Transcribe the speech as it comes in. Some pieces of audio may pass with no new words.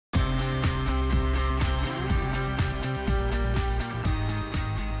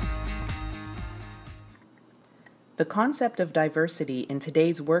The concept of diversity in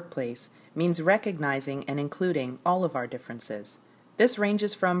today's workplace means recognizing and including all of our differences. This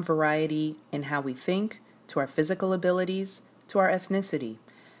ranges from variety in how we think, to our physical abilities, to our ethnicity.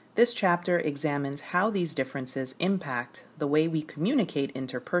 This chapter examines how these differences impact the way we communicate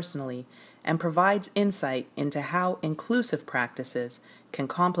interpersonally and provides insight into how inclusive practices can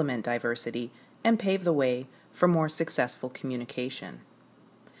complement diversity and pave the way for more successful communication.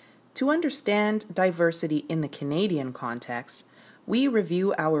 To understand diversity in the Canadian context, we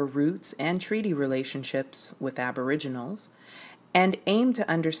review our roots and treaty relationships with Aboriginals and aim to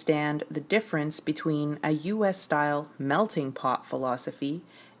understand the difference between a U.S.-style melting pot philosophy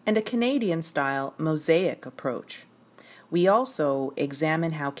and a Canadian-style mosaic approach. We also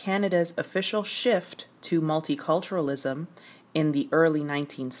examine how Canada's official shift to multiculturalism in the early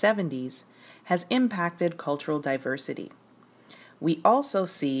 1970s has impacted cultural diversity. We also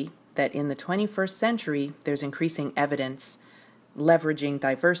see that in the 21st century, there's increasing evidence leveraging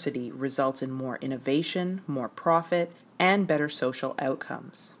diversity results in more innovation, more profit, and better social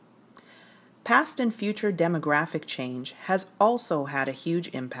outcomes. Past and future demographic change has also had a huge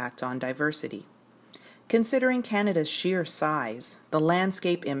impact on diversity. Considering Canada's sheer size, the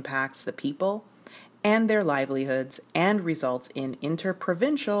landscape impacts the people and their livelihoods and results in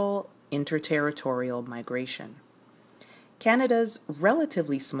interprovincial, interterritorial migration. Canada's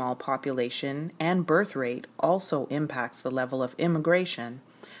relatively small population and birth rate also impacts the level of immigration,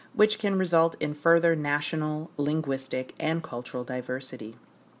 which can result in further national, linguistic, and cultural diversity.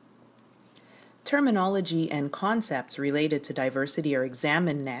 Terminology and concepts related to diversity are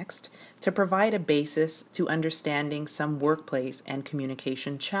examined next to provide a basis to understanding some workplace and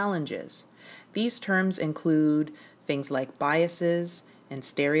communication challenges. These terms include things like biases and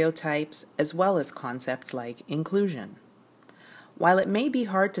stereotypes, as well as concepts like inclusion. While it may be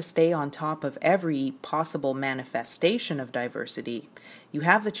hard to stay on top of every possible manifestation of diversity, you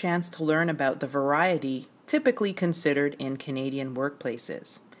have the chance to learn about the variety typically considered in Canadian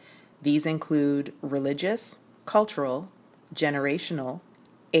workplaces. These include religious, cultural, generational,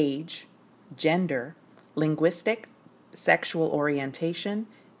 age, gender, linguistic, sexual orientation,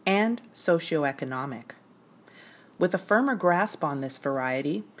 and socioeconomic. With a firmer grasp on this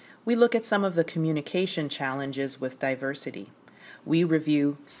variety, we look at some of the communication challenges with diversity. We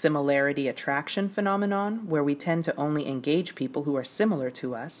review similarity attraction phenomenon, where we tend to only engage people who are similar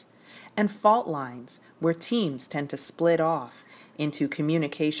to us, and fault lines, where teams tend to split off into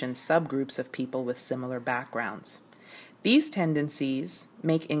communication subgroups of people with similar backgrounds. These tendencies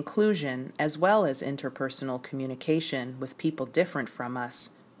make inclusion as well as interpersonal communication with people different from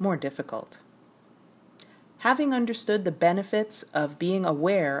us more difficult. Having understood the benefits of being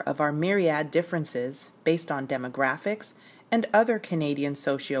aware of our myriad differences based on demographics and other Canadian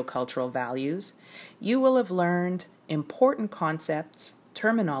sociocultural values, you will have learned important concepts,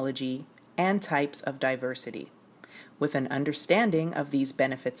 terminology, and types of diversity. With an understanding of these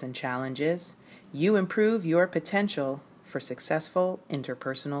benefits and challenges, you improve your potential for successful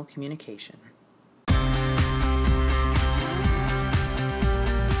interpersonal communication.